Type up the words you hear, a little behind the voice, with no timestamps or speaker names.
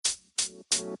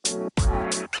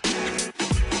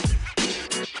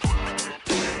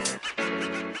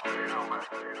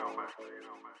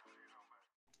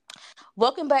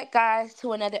Welcome back, guys,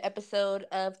 to another episode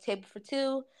of Table for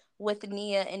Two with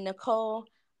Nia and Nicole.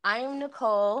 I am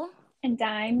Nicole. And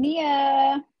I'm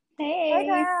Mia. Hey, Hey.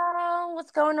 girl.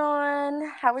 What's going on?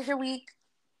 How was your week?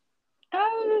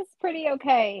 Oh, it was pretty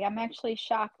okay. I'm actually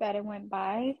shocked that it went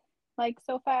by like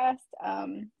so fast.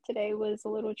 Today was a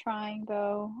little trying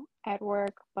though at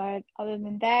work, but other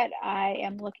than that, I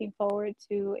am looking forward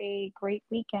to a great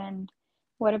weekend.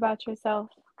 What about yourself?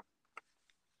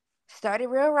 Started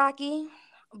real rocky,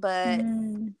 but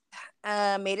Mm,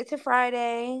 made it to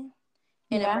Friday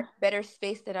in a yeah. much better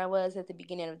space than I was at the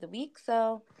beginning of the week.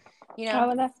 So, you Oh, know,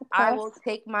 well, that's a I plus will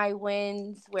take my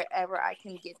wins wherever I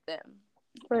can get them.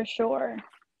 for sure.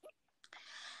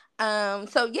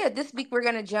 So yeah, this week we're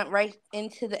gonna jump right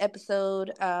into the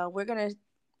episode. We're gonna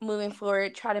moving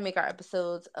forward try to make our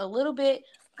episodes a little bit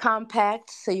compact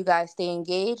so you guys stay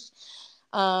engaged.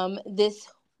 This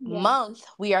Yeah. month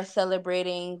we are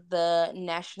celebrating the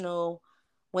National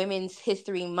Women's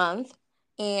History Month,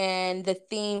 and the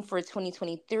theme for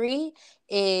 2023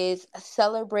 is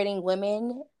celebrating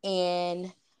women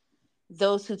and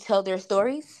those who tell their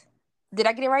stories. Did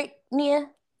I get it right, Nia?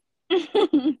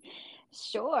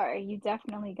 Sure, you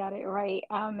definitely got it right.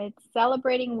 It's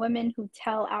celebrating women who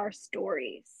tell our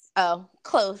stories. Oh,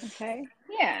 close. Okay.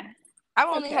 Yeah, I've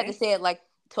it's only had to okay. say it like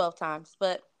 12 times,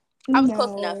 but I was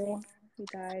close enough. No, you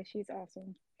guys, she's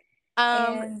awesome.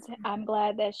 Um, And I'm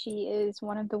glad that she is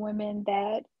one of the women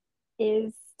that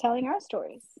is telling our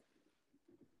stories.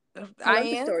 I I love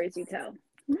the am. stories you tell.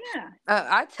 Yeah.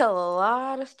 I tell a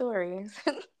lot of stories.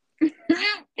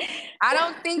 I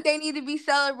don't think they need to be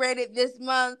celebrated this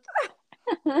month.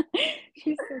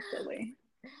 She's so silly.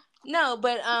 No,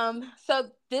 but so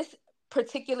this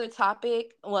particular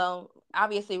topic, well,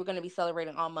 obviously we're going to be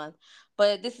celebrating all month,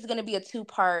 but this is going to be a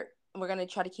two-part. We're going to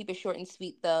try to keep it short and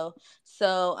sweet though.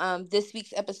 So, this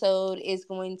week's episode is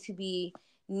going to be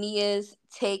Nia's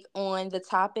take on the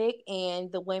topic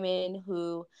and the women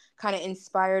who kind of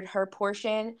inspired her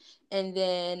portion. And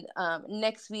then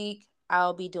next week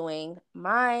I'll be doing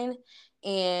mine,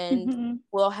 and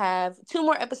we'll have two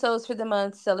more episodes for the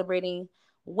month celebrating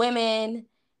women,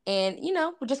 and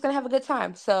we're just gonna have a good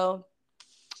time. So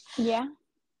Yeah.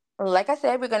 like I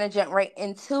said, we're gonna jump right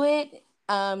into it.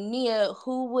 Nia,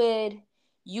 who would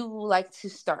you like to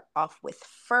start off with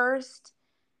first?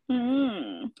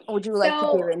 Mm. Would you like to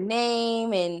give So, a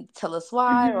name and tell us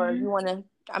why, or you mhm, want to?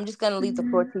 I'm just gonna leave the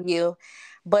floor mhm. to you,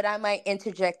 but I might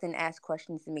interject and ask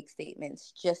questions and make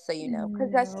statements, just so you know,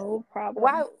 because that's No why.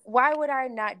 problem. Why would I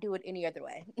not do it any other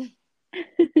way?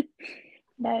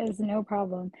 That is no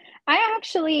problem. I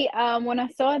actually, when I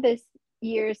saw this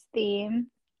year's theme,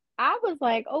 I was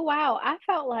like, oh wow, I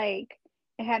felt like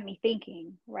it had me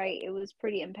thinking, right? It was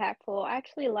pretty impactful. I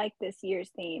actually like this year's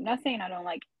theme. Not saying I don't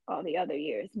like all the other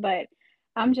years, but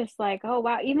I'm just like, oh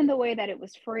wow, even the way that it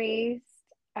was phrased,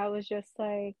 I was just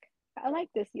like, I like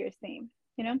this year's theme,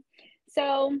 you know?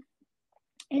 So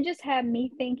it just had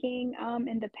me thinking,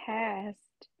 in the past,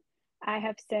 I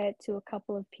have said to a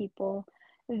couple of people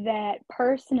that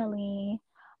personally,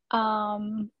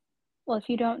 um, well, if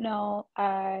you don't know,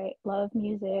 I love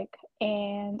music,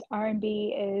 and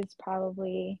R&B is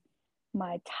probably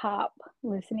my top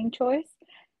listening choice.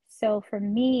 So for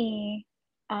me,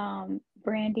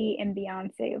 Brandy and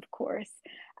Beyonce, of course,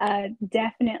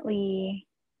 definitely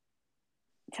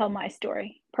tell my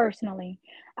story personally.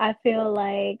 I feel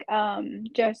like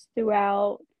just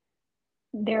throughout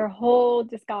their whole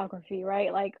discography,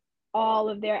 right? Like all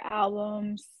of their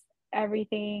albums,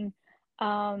 everything.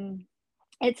 Um,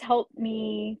 it's helped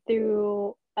me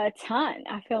through a ton.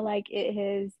 I feel like it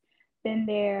has been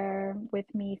there with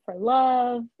me for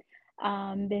love,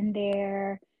 been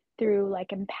there through like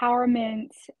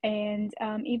empowerment and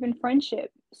even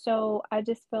friendship. So I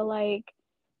just feel like,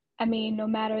 I mean, no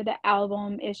matter the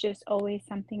album, it's just always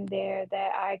something there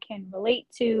that I can relate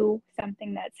to,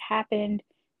 something that's happened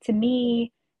to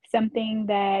me, something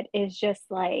that is just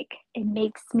like, it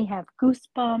makes me have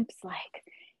goosebumps, like,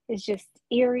 it's just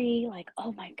eerie, like,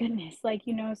 oh my goodness, like,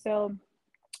 so,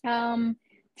 um,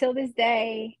 till this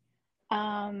day,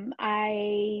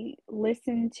 I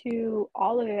listen to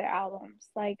all of their albums.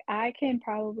 Like, I can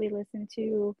probably listen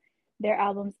to their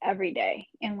albums every day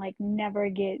and like never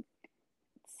get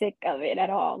sick of it at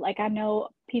all. Like I know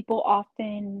people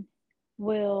often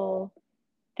will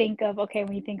think of, okay,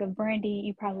 when you think of Brandy,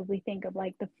 you probably think of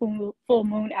like the Full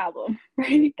Moon album,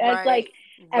 right? That's Right, like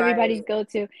right. everybody's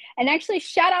go-to. And actually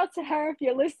shout out to her if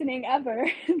you're listening ever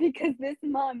because this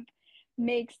month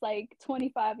makes like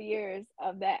 25 years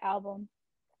of that album.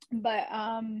 But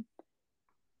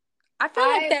I feel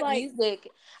like I've that like, music.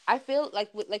 I feel like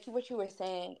like what you were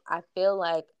saying. I feel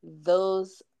like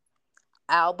those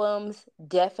albums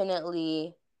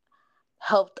definitely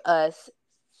helped us.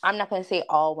 I'm not going to say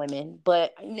all women,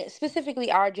 but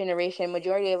specifically our generation,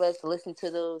 majority of us listen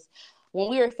to those when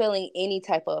we were feeling any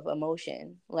type of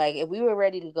emotion. Like if we were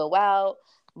ready to go out,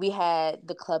 we had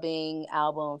the clubbing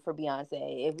album for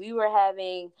Beyonce. If we were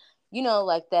having,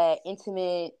 like that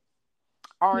intimate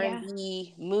yeah,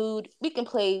 R&B mood, we can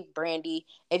play Brandy.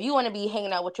 If you want to be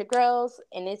hanging out with your girls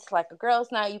and it's like a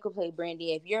girls' night, you can play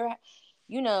Brandy. If you're,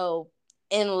 you know,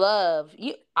 in love,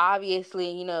 you obviously,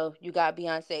 you got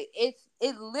Beyonce. It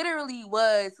literally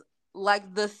was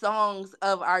like the songs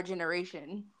of our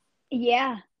generation.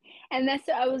 yeah. And that's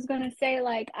what I was gonna say.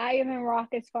 Like, I even rock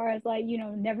as far as like,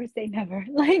 never say never.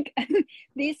 Like,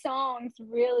 these songs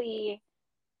really,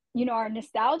 are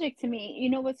nostalgic to me. You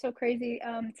know what's so crazy?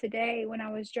 Today when I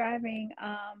was driving,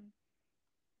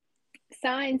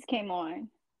 Signs came on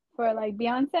for like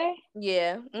Beyonce.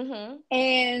 Yeah. Mhm.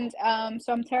 And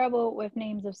so I'm terrible with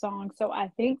names of songs. So I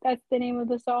think that's the name of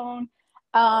the song.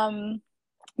 Um,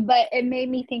 but it made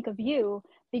me think of you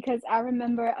because I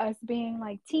remember us being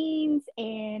like teens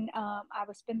and I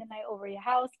would spend the night over your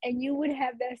house and you would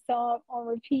have that song on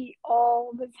repeat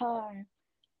all the time.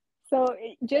 So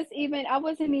just even, I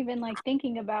wasn't even like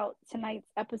thinking about tonight's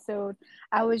episode.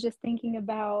 I was just thinking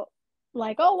about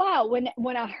like, oh wow,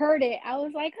 when I heard it, I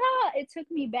was like, it took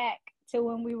me back to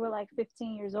when we were like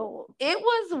 15 years old. It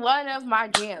was one of my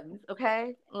jams,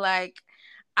 okay? Like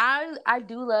I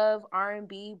do love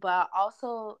R&B, but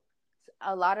also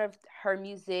a lot of her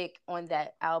music on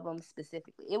that album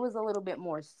specifically. It was a little bit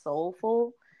more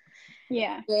soulful.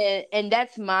 Yeah. And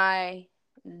that's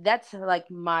like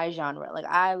my genre. Like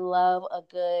I love a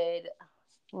good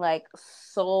like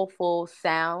soulful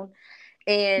sound.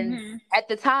 And Hmm. at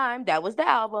the time, that was the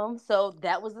album, so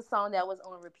that was the song that was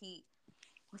on repeat.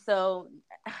 So,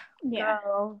 Yeah.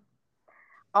 girl,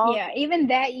 all Yeah, even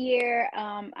that year,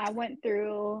 I went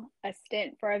through a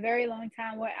stint for a very long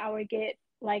time where I would get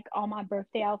like all my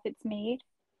birthday outfits made.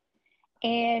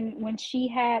 And when she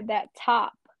had that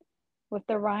top with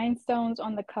the rhinestones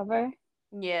on the cover,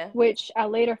 yeah. which I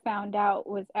later found out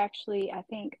was actually, I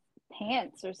think,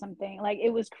 pants or something. Like it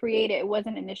was created, it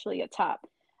wasn't initially a top.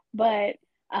 But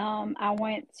I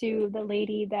went to the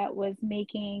lady that was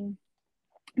making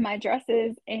my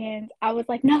dresses and I was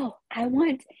like, no, I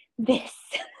want this.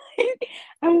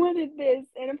 I wanted this.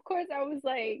 And of course, I was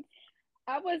like,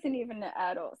 I wasn't even an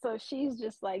adult. So she's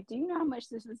just like, do you know how much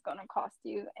this is going to cost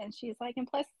you? And she's like, and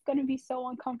plus, it's going to be so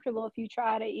uncomfortable if you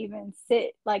try to even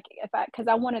sit. Like, because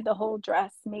I wanted the whole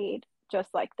dress made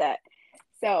just like that.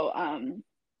 So,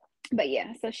 but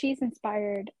yeah, so she's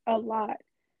inspired a lot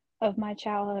of my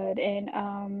childhood. And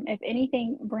if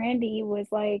anything, Brandy was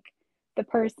like the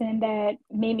person that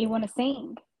made me want to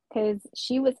sing because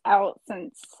she was out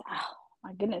since, oh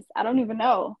my goodness, I don't even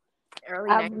know. Early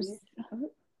I was, 90s. Mhm.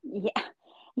 yeah,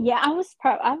 yeah,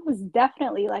 I was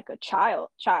definitely like a child.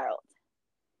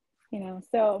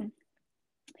 So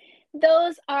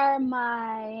those are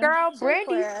my Girl,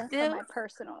 Brandy for still my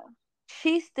personal.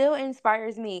 she still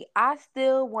inspires me. I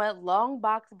still want long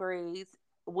box braids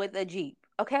with a Jeep,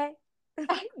 okay?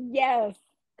 Yes,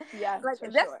 yes, Like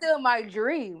for that's sure. still my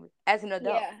dream as an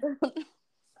adult. Yeah,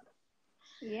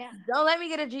 yeah. Don't let me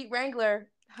get a Jeep Wrangler,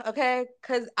 okay?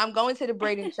 Cuz I'm going to the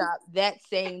braiding shop that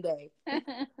same day.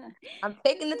 I'm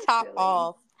taking the You're top silly.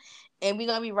 off and we're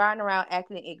gonna be riding around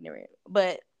acting ignorant.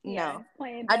 But Yeah, no,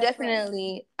 playing I best friends.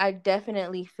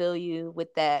 definitely feel you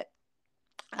with that.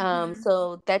 Mhm.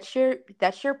 So that's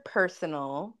your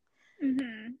personal,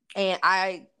 Mhm. and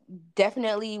I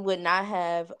definitely would not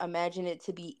have imagined it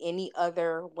to be any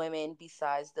other women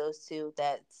besides those two.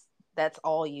 That's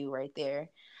all you right there.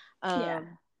 Yeah.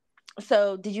 Um,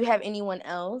 so did you have anyone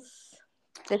else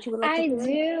that you would like to I share?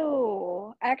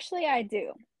 do. Actually, I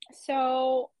do.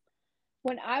 So,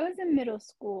 when I was in middle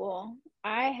school,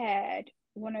 I had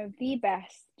one of the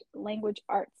best language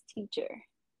arts teacher.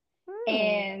 Hmm.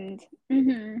 And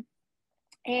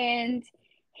and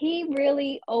he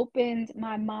really opened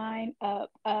my mind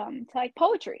up to like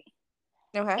poetry.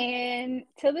 Okay. And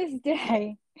to this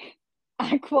day,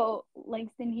 I quote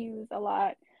Langston Hughes a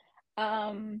lot.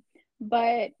 Um,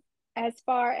 but as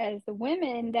far as the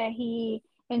women that he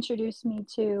introduced me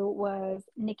to was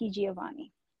Nikki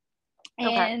Giovanni.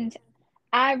 Okay. And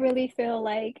I really feel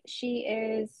like she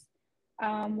is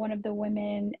one of the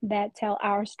women that tell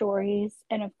our stories.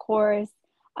 And of course,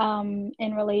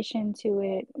 in relation to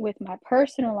it with my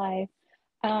personal life,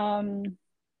 um,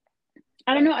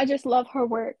 I don't know, I just love her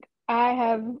work. I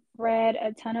have read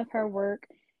a ton of her work,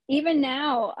 even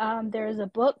now, there's a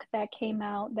book that came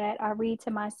out that I read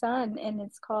to my son, and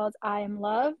it's called I Am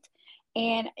Loved.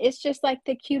 And it's just like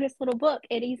the cutest little book.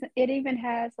 It even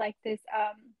has like this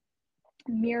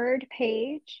mirrored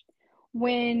page.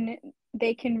 When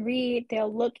they can read,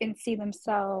 they'll look and see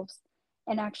themselves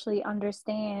and actually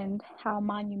understand how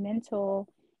monumental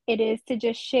it is to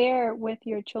just share with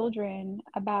your children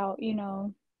about,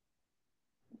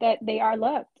 that they are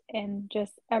loved, and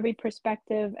just every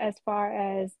perspective as far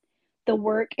as the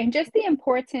work and just the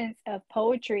importance of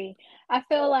poetry. I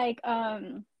feel like,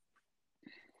 I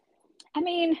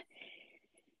mean,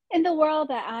 in the world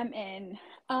that I'm in,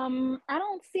 I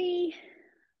don't see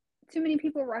too many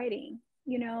people writing,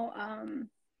 or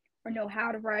know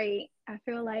how to write. I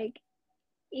feel like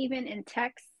even in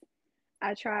text,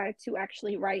 I try to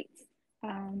actually write.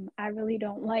 I really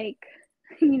don't like,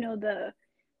 the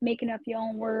making up your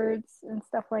own words and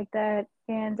stuff like that.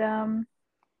 And I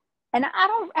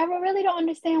really don't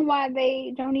understand why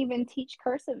they don't even teach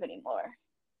cursive anymore,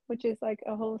 which is like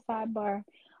a whole sidebar.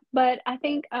 But I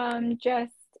think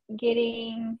just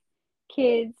getting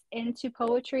kids into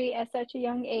poetry at such a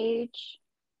young age,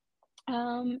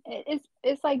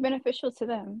 it's like beneficial to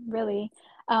them, really,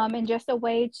 and just a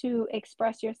way to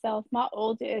express yourself. My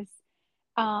oldest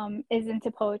is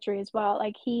into poetry as well.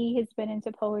 Like, he has been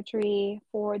into poetry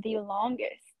for the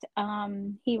longest.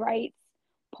 He writes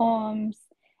poems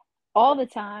all the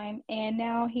time, and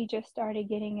now he just started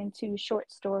getting into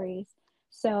short stories.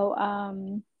 So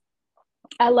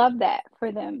I love that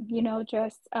for them.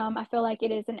 Just I feel like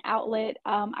it is an outlet.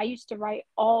 I used to write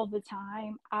all the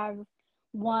time. I've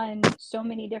won so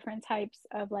many different types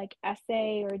of like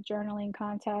essay or journaling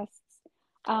contests.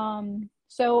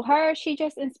 So she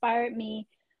just inspired me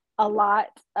a lot.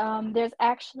 There's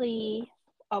actually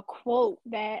a quote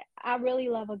that I really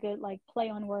love, a good like play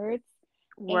on words.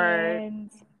 Word.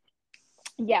 And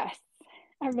yes,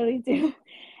 I really do.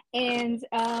 And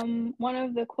one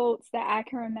of the quotes that I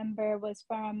can remember was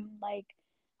from like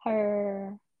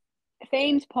her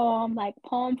famed poem, like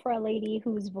Poem for a Lady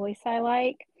Whose Voice I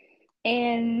Like.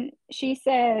 And she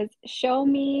says, "Show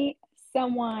me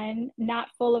someone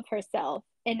not full of herself,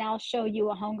 and I'll show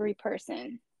you a hungry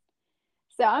person."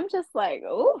 So I'm just like,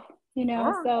 oh,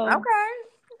 Oh, so, okay.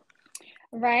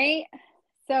 right.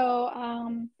 So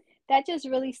that just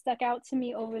really stuck out to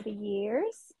me over the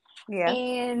years. Yeah.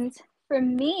 And for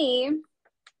me,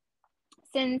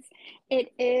 since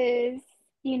it is,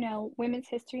 Women's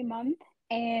History Month,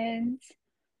 and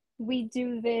we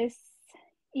do this,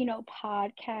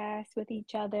 podcast with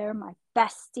each other, my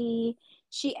bestie,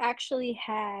 she actually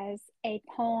has a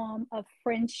poem of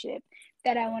friendship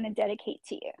that I want to dedicate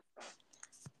to you.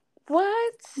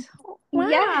 What? Yes,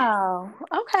 Wow.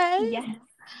 Okay. yes.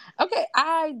 Okay.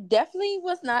 I definitely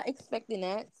was not expecting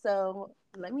that. So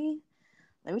let me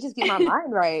just get my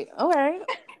mind right. Okay.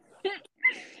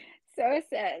 So it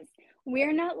says,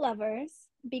 "We're not lovers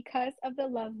because of the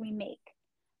love we make,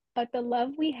 but the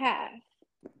love we have.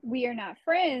 We are not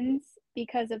friends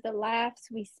because of the laughs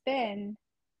we spend,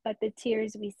 but the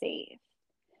tears we save.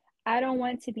 I don't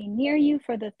want to be near you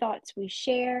for the thoughts we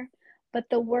share,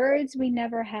 but the words we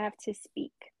never have to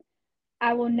speak.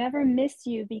 I will never miss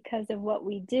you because of what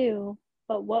we do,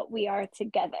 but what we are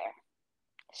together."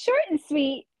 Short and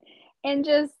sweet, and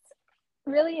just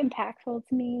really impactful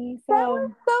to me. That So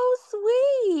was so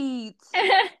sweet.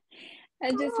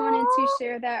 I just wanted to Aww.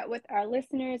 share that with our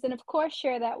listeners, and of course,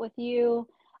 share that with you,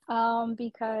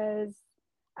 because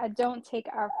I don't take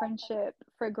our friendship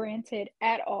for granted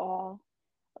at all.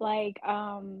 Like,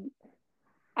 I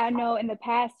know in the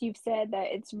past you've said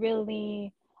that it's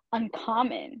really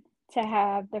uncommon to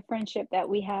have the friendship that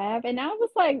we have. And I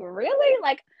was like, really?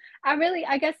 Like,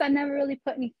 I guess I never really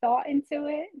put any thought into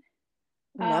it.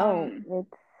 No, Um,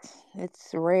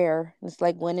 it's rare. It's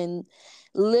like when in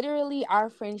literally our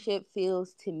friendship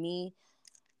feels to me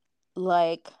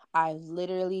like I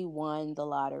literally won the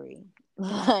lottery.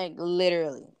 Like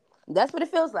literally. That's what it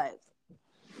feels like.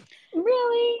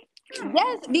 really? Yes, Oh,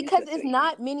 you're so because it's sweet.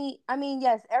 not many. I mean,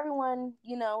 yes, everyone,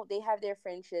 they have their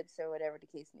friendships or whatever the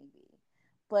case may be.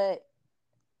 But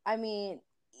I mean,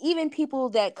 even people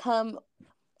that come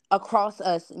across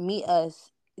us, meet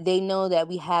us, they know that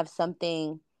we have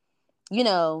something, you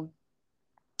know,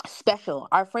 special.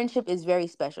 Our friendship is very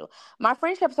special. My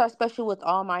friendships are special with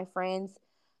all my friends,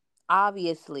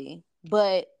 obviously,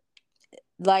 but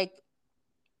like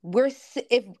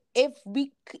if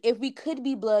we could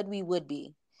be blood, we would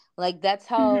be. Like that's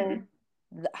Mhm.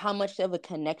 how much of a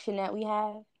connection that we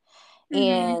have. Mhm.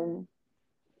 And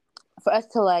for us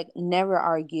to like never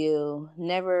argue,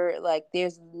 never like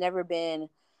there's never been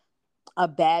a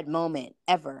bad moment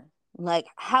ever. Like,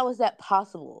 how is that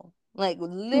possible? Like, Yeah.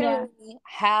 literally,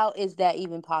 how is that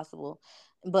even possible?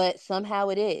 But somehow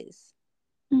it is.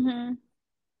 Mhm.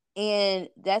 And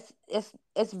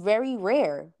it's very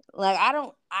rare. Like,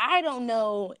 I don't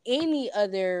know any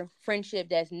other friendship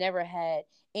that's never had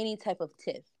any type of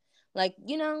tiff. Like,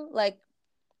 like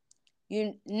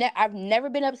I've never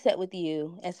been upset with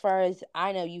you. As far as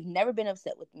I know, you've never been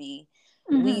upset with me.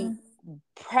 We've Mhm.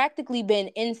 practically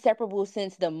been inseparable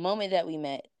since the moment that we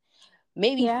met.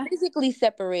 Maybe Yeah. physically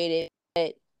separated,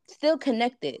 but still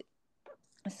connected.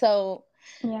 So,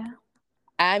 Yeah.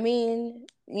 I mean,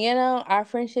 our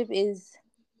friendship is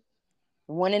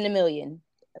one in a million,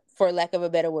 for lack of a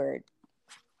better word.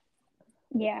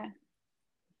 Yeah.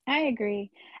 I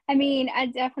agree. I mean, I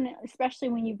definitely, especially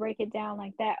when you break it down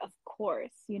like that, of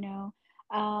course, you know.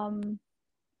 Um,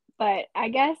 but I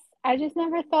guess I just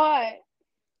never thought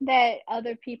that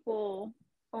other people,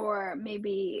 or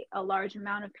maybe a large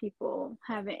amount of people,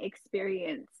 haven't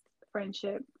experienced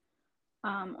friendship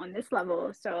on this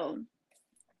level. So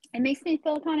it makes me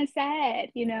feel kind of sad,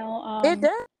 you know. It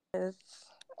does.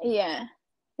 Yeah,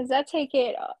 because I take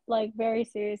it like very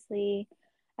seriously.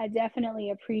 I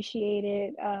definitely appreciate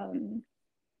it.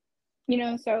 You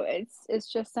know, so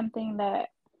it's just something that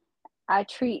I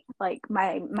treat like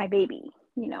my baby,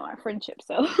 you know, our friendship.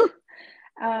 So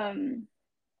um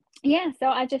yeah, so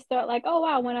I just thought like, oh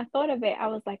wow, when I thought of it, I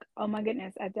was like, oh my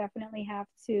goodness, I definitely have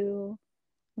to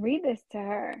read this to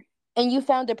her. And you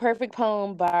found the perfect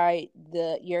poem by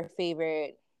the your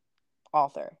favorite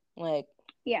author. Like,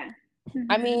 Yeah.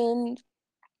 I Mhm. mean,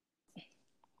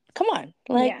 come on.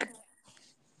 Yeah. Like,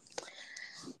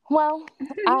 well,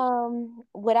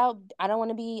 without I don't want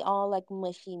to be all like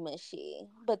mushy mushy,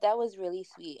 but that was really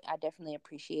sweet. I definitely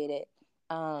appreciate it.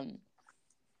 Um,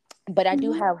 but I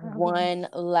do No have problem. one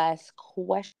last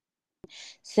question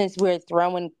since we're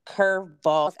throwing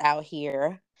curveballs out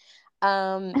here.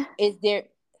 Is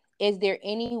there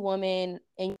any woman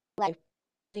in your life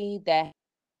that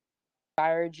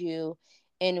inspired you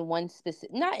in one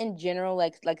specific, not in general,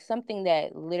 like something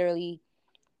that literally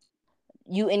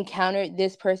you encountered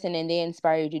this person and they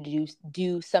inspired you to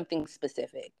do something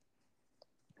specific?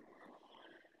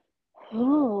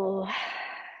 Oh,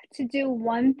 to do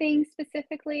one thing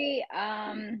specifically,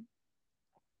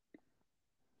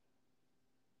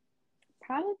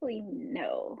 probably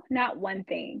no, not one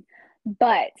thing.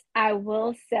 But I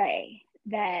will say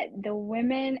that the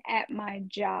women at my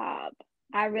job,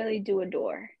 I really do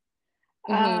adore.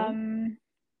 Mm-hmm. Um,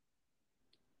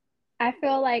 I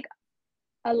feel like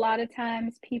a lot of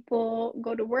times people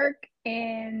go to work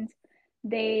and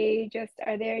they just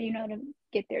are there, you know, to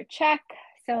get their check.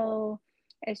 So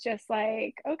it's just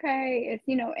like, okay, it's,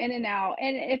 you know, in and out.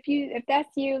 And if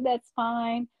that's you, that's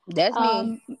fine. That's me.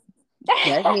 Um,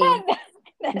 That's me.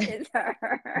 that is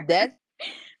her. That's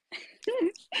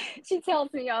She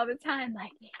tells me all the time,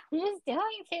 like, you're just doing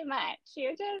too much.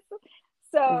 You're just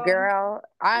so. girl.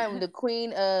 I am the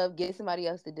queen of get somebody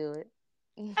else to do it.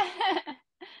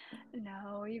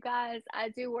 No, you guys, I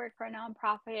do work for a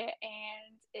nonprofit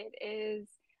and it is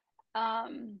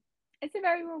um it's a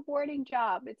very rewarding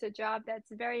job. It's a job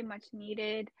that's very much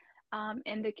needed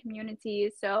in the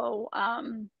community. So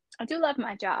I do love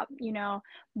my job, you know,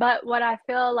 but what I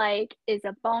feel like is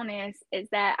a bonus is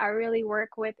that I really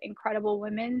work with incredible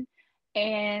women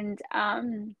and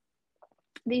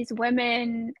these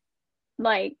women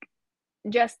like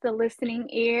just the listening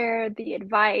ear, the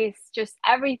advice, just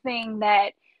everything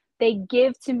that they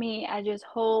give to me, I just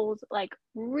hold like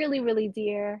really, really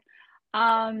dear.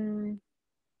 Um,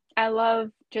 I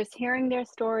love just hearing their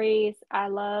stories. I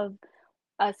love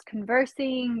us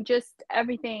conversing, just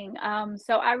everything.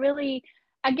 So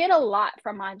I get a lot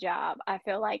from my job. I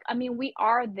feel like, I mean, we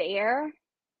are there,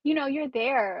 you know, you're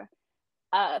there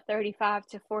 35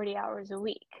 to 40 hours a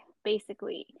week,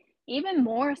 basically, even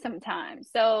more sometimes.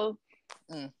 So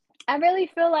Mm. I really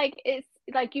feel like it's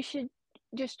like you should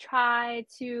just try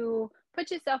to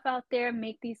put yourself out there,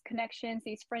 make these connections,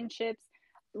 these friendships,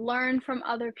 learn from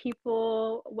other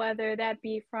people, whether that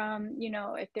be from, you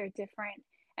know, if they're different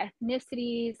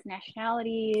ethnicities,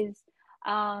 nationalities,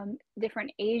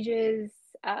 different ages,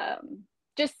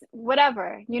 just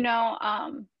whatever, you know.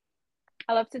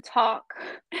 I love to talk.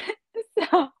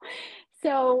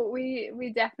 so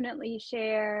we definitely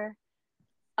share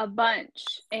a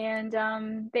bunch and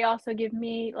they also give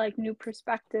me like new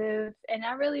perspective and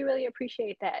I really really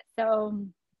appreciate that. So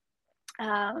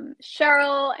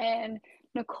Cheryl and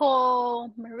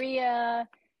Nicole, Maria,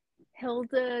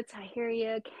 Hilda,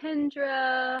 Tahiria,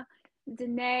 Kendra,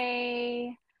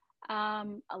 Danae,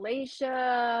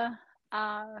 Alacia,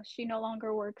 she no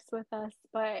longer works with us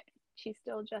but she's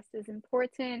still just as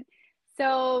important.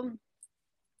 So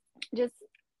just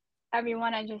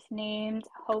everyone I just named,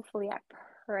 hopefully I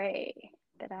pray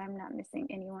that I'm not missing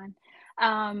anyone.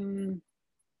 Um,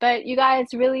 but you guys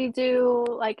really do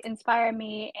like inspire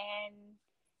me, and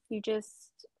you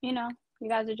just, you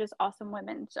guys are just awesome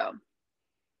women. So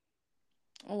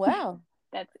Well,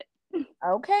 that's it.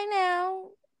 okay now.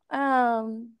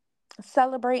 Um,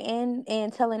 celebrating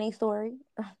and telling a story.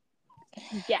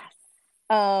 Yes,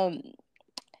 Um,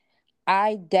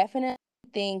 I definitely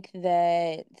think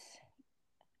that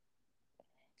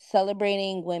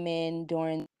celebrating women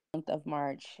during the month of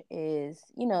March is,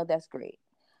 that's great.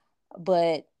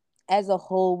 But as a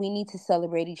whole, we need to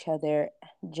celebrate each other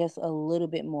just a little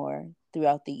bit more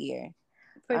throughout the year.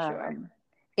 for sure. Um,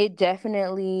 it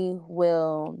definitely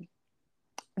will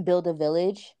build a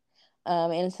village.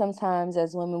 And sometimes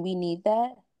as women, we need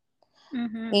that.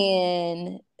 Mhm.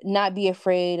 And not be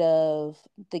afraid of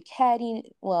the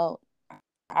catty. Well,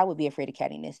 I would be afraid of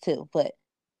cattiness too, but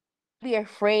be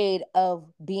afraid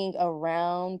of being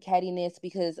around cattiness,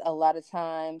 because a lot of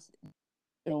times,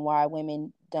 and why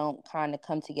women don't kind of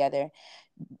come together,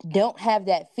 don't have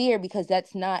that fear, because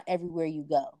that's not everywhere you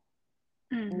go.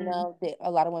 Mhm.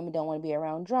 A lot of women don't want to be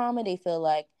around drama. They feel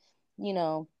like,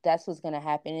 that's what's going to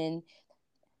happen. And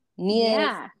Nia's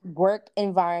Yeah. work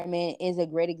environment is a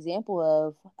great example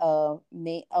of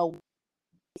a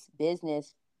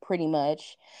business, pretty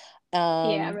much.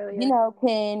 Yeah, it really is.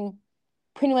 Can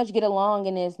pretty much get along,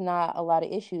 and there's not a lot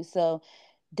of issues. So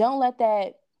don't let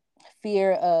that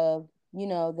fear of,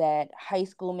 that high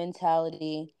school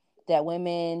mentality that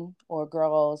women or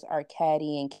girls are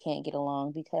catty and can't get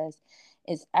along, because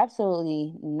it's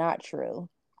absolutely not true.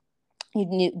 Do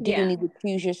Yeah. need to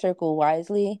choose your circle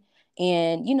wisely,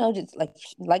 and just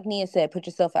like Nia said, put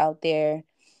yourself out there,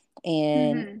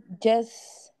 and Mhm.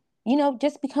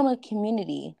 just become a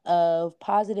community of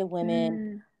positive women,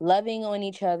 Mm. loving on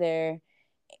each other,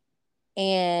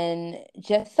 and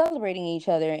just celebrating each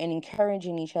other and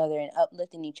encouraging each other and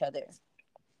uplifting each other.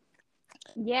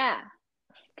 Yeah.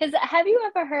 Because have you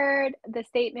ever heard the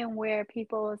statement where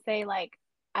people say, like,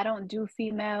 I don't do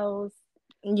females,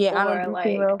 Yeah, I don't or do like,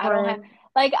 female I don't have, friends.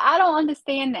 like, I don't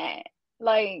understand that.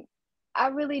 Like, I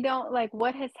really don't, like,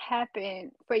 what has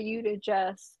happened for you to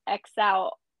just X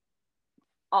out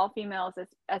all females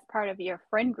as part of your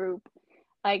friend group?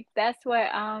 Like, that's what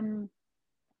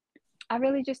I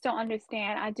really just don't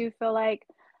understand. I do feel like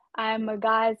I'm a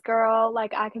guy's girl,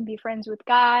 like, I can be friends with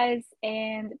guys,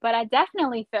 but I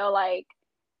definitely feel like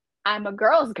I'm a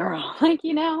girl's girl. Like,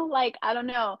 like, I don't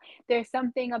know. There's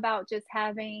something about just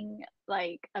having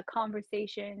like a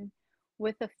conversation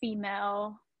with a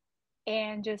female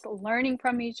and just learning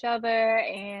from each other.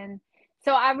 And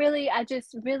so I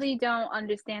just really don't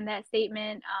understand that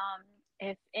statement.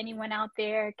 If anyone out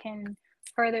there can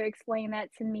further explain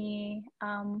that to me,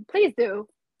 please do.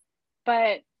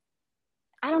 But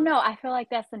I don't know. I feel like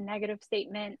that's a negative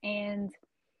statement. And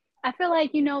I feel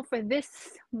like, for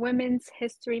this Women's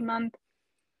History Month,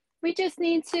 we just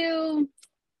need to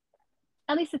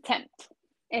at least attempt.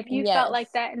 If you felt like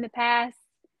Yes. that in the past,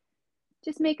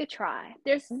 just make a try.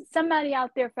 There's somebody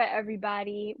out there for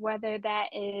everybody, whether that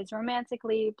is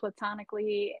romantically,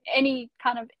 platonically, any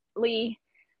kind of ly,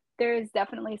 there's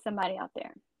definitely somebody out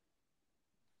there.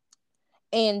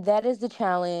 And that is the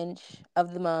challenge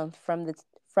of the month from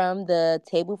the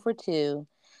table for two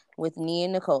with Nia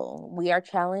and Nicole. We are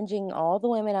challenging all the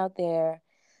women out there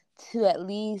to at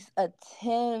least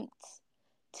attempt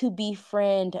to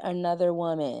befriend another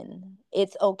woman.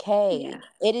 It's okay. Yeah.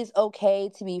 It is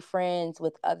okay to be friends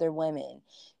with other women.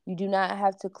 You do not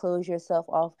have to close yourself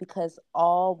off, because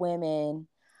all women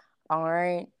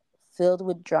aren't filled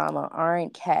with drama,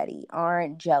 aren't catty,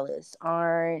 aren't jealous,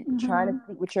 aren't trying to Mhm.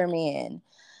 sleep with your man,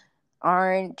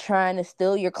 aren't trying to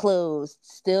steal your clothes,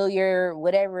 steal your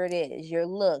whatever it is, your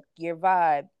look, your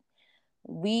vibe.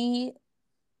 We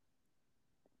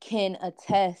can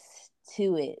attest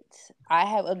to it. I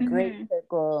have a great Mhm.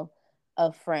 circle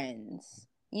of friends.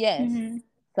 Yes, Mhm.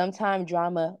 sometimes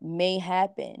drama may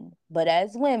happen, but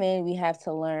as women, we have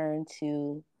to learn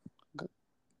to,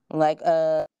 like,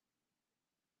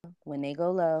 when they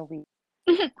go low,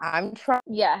 I'm trying,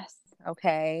 Yes.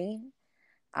 okay?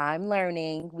 I'm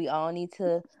learning. We all need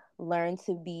to learn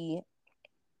to be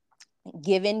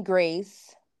given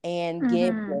grace and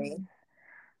give Mhm. grace.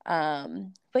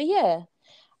 But yeah,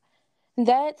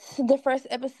 that's the first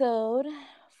episode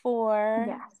for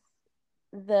Yes.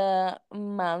 the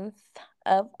month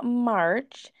of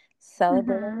March,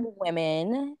 celebrating Mhm.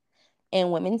 women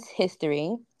and women's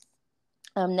history.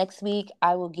 Next week,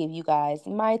 I will give you guys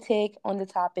my take on the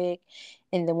topic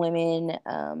and the women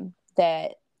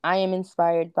that I am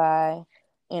inspired by.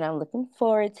 and I'm looking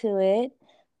forward to it.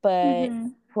 But Mm-hmm.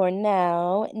 for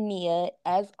now, Nia,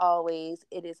 as always,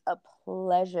 it is a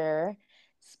pleasure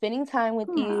spending time with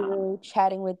Aw, you,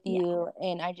 chatting with yeah. you,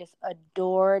 and I just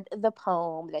adored the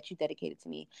poem that you dedicated to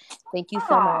me. Thank you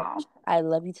so Aw, much. I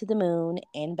love you to the moon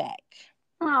and back.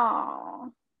 aw.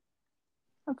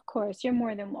 Of course, you're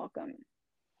more than welcome.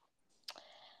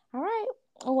 All right.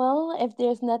 Well, if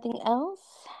there's nothing else,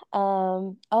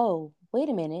 oh, wait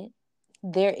a minute.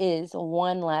 There is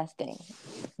one last thing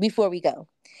before we go.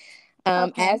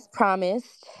 Okay. As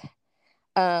promised,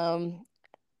 um,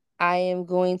 I am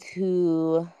going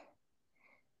to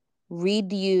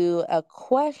read you a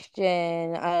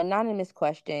question, an anonymous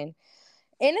question.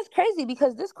 And it's crazy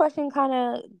because this question kind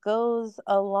of goes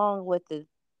along with the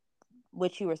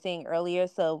what you were saying earlier,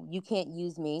 so you can't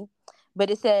use me. But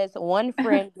it says one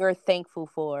friend you're thankful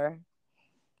for.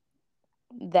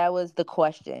 That was the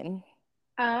question.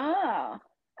 Oh,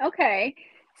 okay.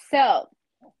 So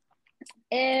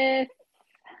if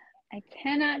I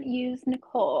cannot use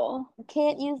Nicole, You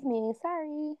can't use me.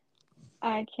 Sorry.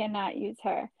 I cannot use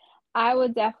her. I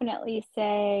would definitely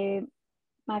say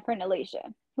my friend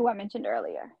Alicia, who I mentioned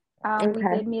earlier. We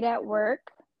Okay. did meet at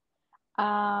work.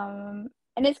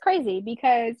 And it's crazy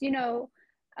because,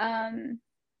 um,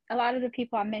 a lot of the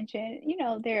people I mentioned,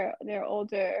 they're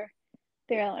older.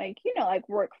 They're like, like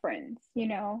work friends,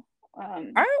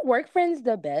 um, Aren't work friends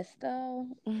the best though?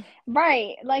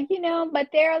 right. Like, but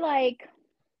they're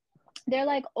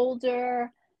like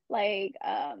older, like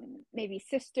maybe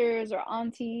sisters or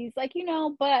aunties, like,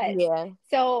 but Yeah.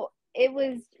 so it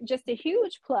was just a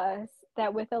huge plus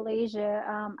that with Alasia,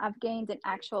 I've gained an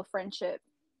actual friendship.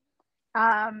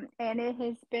 And it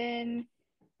has been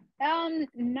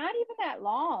not even that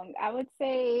long. I would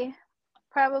say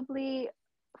probably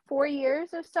 4 years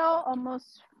or so,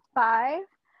 almost five.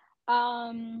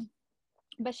 Um,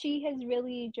 but she has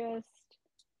really just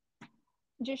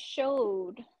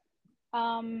showed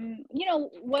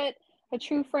what a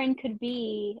true friend could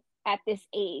be at this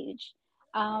age.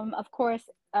 Of course,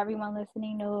 everyone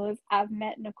listening knows I've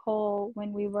met Nicole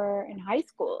when we were in high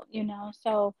school,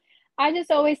 so I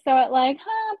just always thought, like,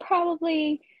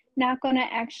 probably not going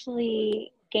to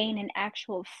actually gain an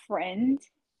actual friend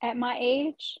at my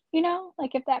age,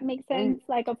 like if that makes Mm, sense.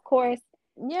 Like, of course,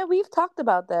 yeah, we've talked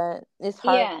about that. It's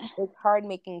hard. yeah, It's hard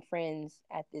making friends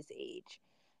at this age.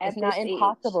 It's at not this age.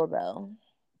 impossible though.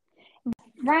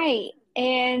 Right.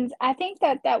 And I think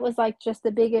that that was like just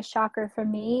the biggest shocker for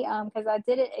me, because I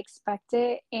didn't expect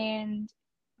it. And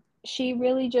she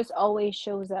really just always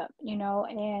shows up,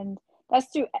 and that's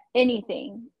through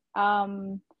anything.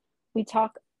 We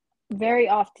talk very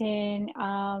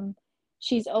often.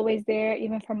 She's always there,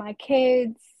 even for my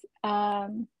kids.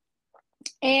 And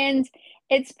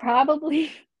it's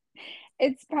probably,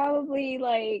 it's probably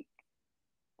like,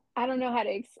 I don't know how to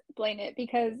explain it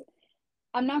because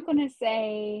I'm not going to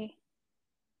say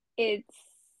it's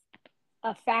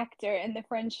a factor in the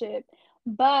friendship,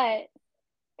 but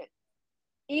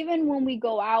even when we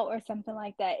go out or something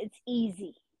like that, it's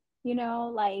easy,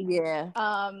 like Yeah,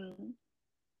 um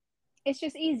it's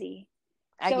just easy.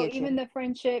 I So get even you. the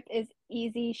friendship is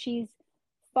easy. She's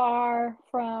far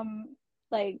from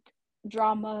like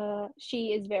drama.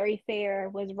 She is very fair,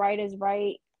 was right is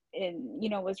right, and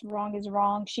was wrong is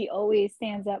wrong. She always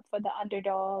stands up for the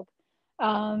underdog.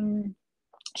 um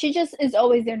she just is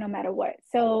always there no matter what.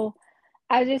 So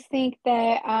I just think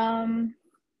that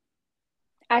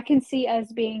I can see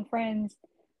us being friends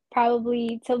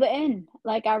probably till the end.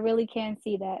 Like, I really can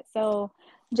see that. So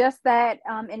just that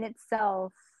in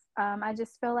itself, I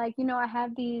just feel like, I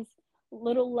have these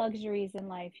little luxuries in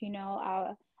life.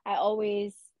 I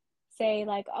always say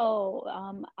like, oh,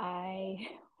 I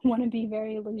want to be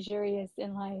very luxurious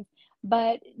in life.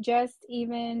 But just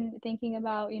even thinking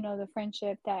about, the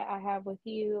friendship that I have with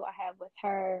you, I have with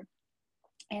her,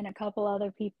 and a couple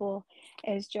other people,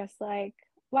 is just like,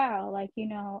 wow, like,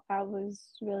 I was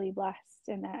really blessed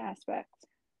in that aspect.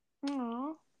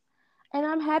 Aw. And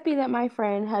I'm happy that my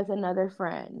friend has another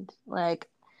friend. Like,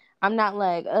 I'm not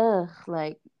like, ugh,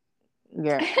 like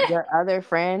your other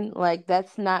friend. Like,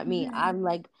 that's not me. Mhm. I'm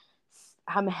like,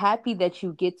 I'm happy that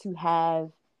you get to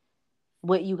have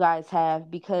what you guys have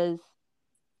because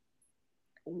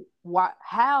why,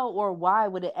 how, or why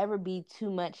would it ever be too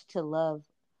much to love,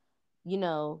 you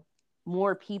know,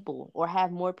 more people or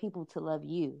have more people to love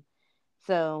you?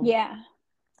 So, Yeah.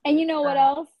 And you know what uh,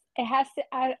 else? It has to,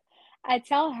 I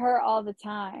tell her all the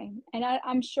time, and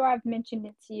I'm sure I've mentioned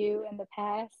it to you in the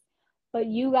past, but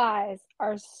you guys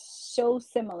are so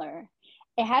similar.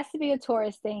 It has to be a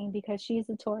Taurus thing because she's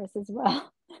a Taurus as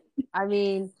well. I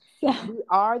mean, So, we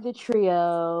are the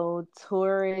trio,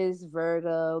 Taurus,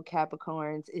 Virgo,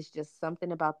 Capricorns. It's just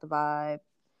something about the vibe,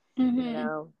 you mhm,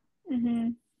 know.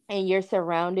 mhm. And you're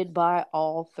surrounded by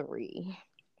all three.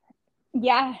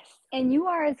 Yes, and you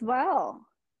are as well,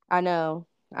 I know,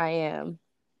 I am.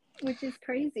 which is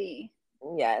crazy.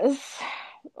 Yes.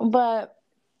 But,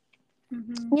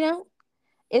 Mhm. you know,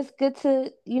 it's good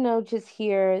to, just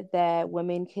hear that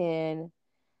women can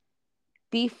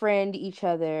befriend each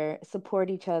other, support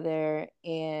each other,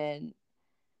 and,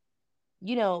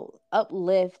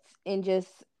 uplift and just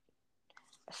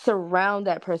surround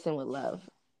that person with love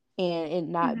and it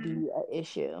not be Mhm. an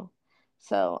issue.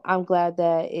 So I'm glad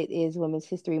that it is Women's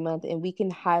History Month and we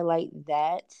can highlight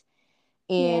that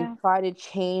and Yeah, try to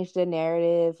change the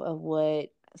narrative of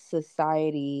what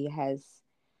society has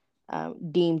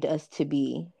deemed us to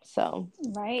be. So,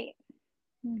 right.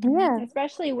 Mhm. yeah,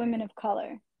 Especially women of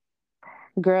color.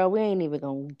 girl, we ain't even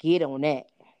gonna get on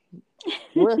that.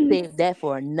 We'll save that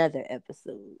for another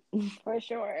episode. For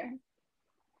sure.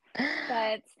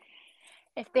 But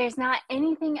if there's not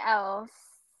anything else,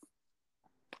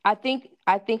 I think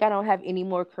I don't have any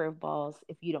more curveballs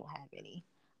if you don't have any.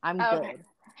 I'm okay. good.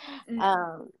 No.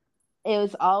 Um, it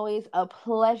was always a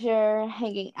pleasure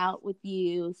hanging out with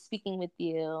you, speaking with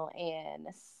you, and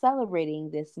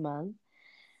celebrating this month.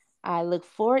 I look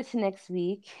forward to next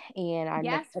week and our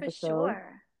Yes, next for episode.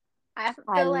 sure. I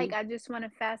I feel like I just want to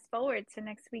fast forward to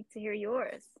next week to hear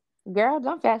yours. Girl,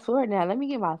 don't fast forward now. Let me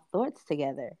get my thoughts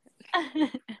together.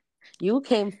 You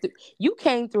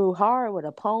came through hard with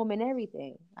a poem and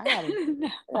everything. I gotta No,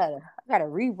 I gotta I gotta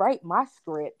rewrite my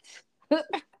script. so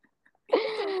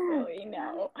silly.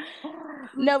 No.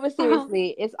 No, but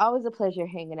seriously, it's always a pleasure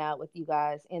hanging out with you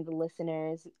guys and the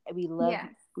listeners. Yes,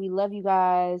 We love you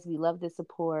guys. We love the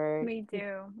support. we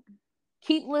do.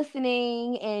 Keep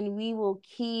listening and we will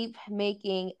keep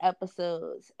making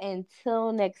episodes.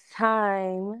 Until next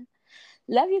time.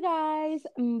 Love you guys.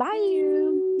 See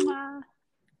you. Bye. Mwah.